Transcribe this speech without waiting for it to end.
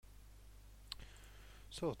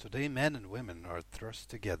So today, men and women are thrust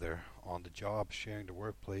together on the job, sharing the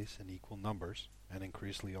workplace in equal numbers and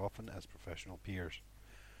increasingly often as professional peers.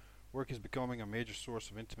 Work is becoming a major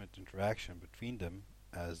source of intimate interaction between them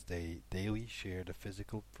as they daily share the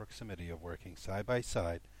physical proximity of working side by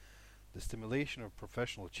side, the stimulation of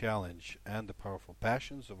professional challenge, and the powerful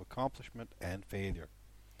passions of accomplishment and failure.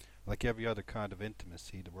 Like every other kind of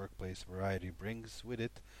intimacy, the workplace variety brings with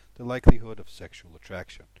it the likelihood of sexual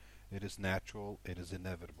attraction. It is natural, it is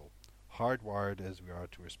inevitable, hardwired as we are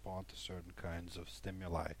to respond to certain kinds of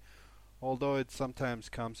stimuli, although it sometimes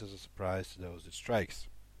comes as a surprise to those it strikes.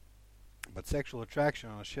 But sexual attraction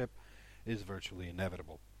on a ship is virtually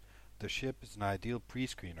inevitable. The ship is an ideal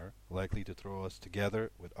pre-screener, likely to throw us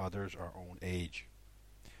together with others our own age.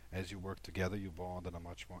 As you work together, you bond on a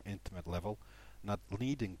much more intimate level, not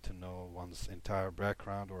needing to know one's entire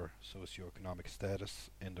background or socioeconomic status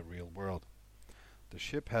in the real world. The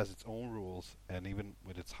ship has its own rules, and even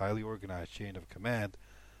with its highly organized chain of command,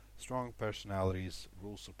 strong personalities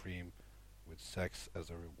rule supreme with sex as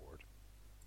a reward.